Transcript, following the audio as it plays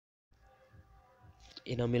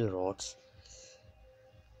Enamel rods.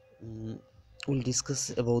 We'll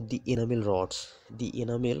discuss about the enamel rods. The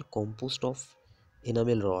enamel composed of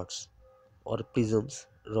enamel rods or prisms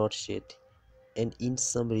rod shade, and in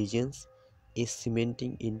some regions a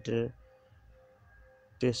cementing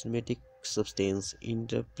interprismatic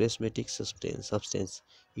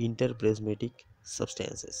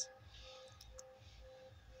substances.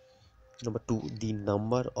 Number two, the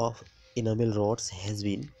number of enamel rods has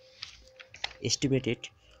been estimated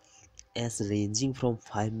as ranging from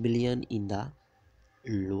 5 million in the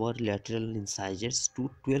lower lateral incisors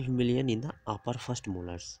to 12 million in the upper first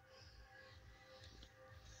molars.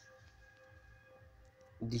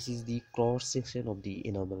 This is the cross section of the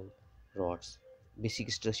enamel rods.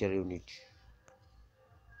 Basic structure unit.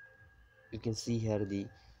 You can see here the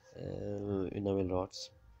enamel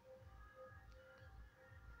rods.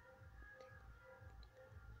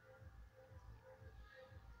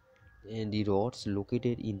 And the rods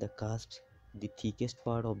located in the cusp, the thickest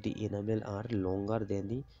part of the enamel, are longer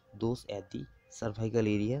than those at the cervical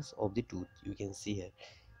areas of the tooth. You can see here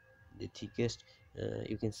the thickest.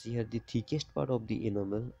 You can see here the thickest part of the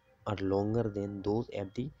enamel are longer than those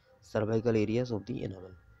at the cervical areas of the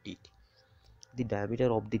enamel teeth. The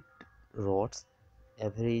diameter of the rods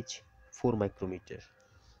average 4 micrometer.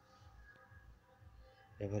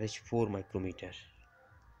 Average 4 micrometer.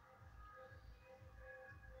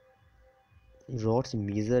 Rods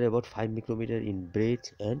measure about 5 micrometer in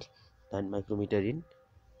breadth and 9 micrometer in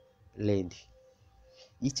length.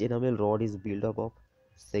 Each enamel rod is built up of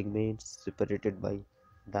segments separated by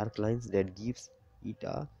dark lines that gives it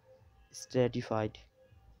a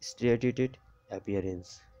striated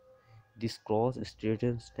appearance. This cross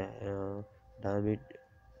straightens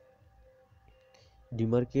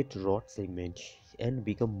demarcate rod segment and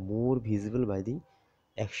become more visible by the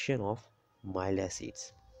action of mild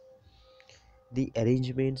acids. The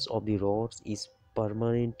arrangements of the rods is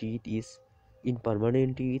permanent teeth is in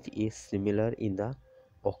permanent teeth is similar in the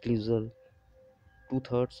occlusal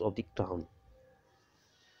two-thirds of the crown.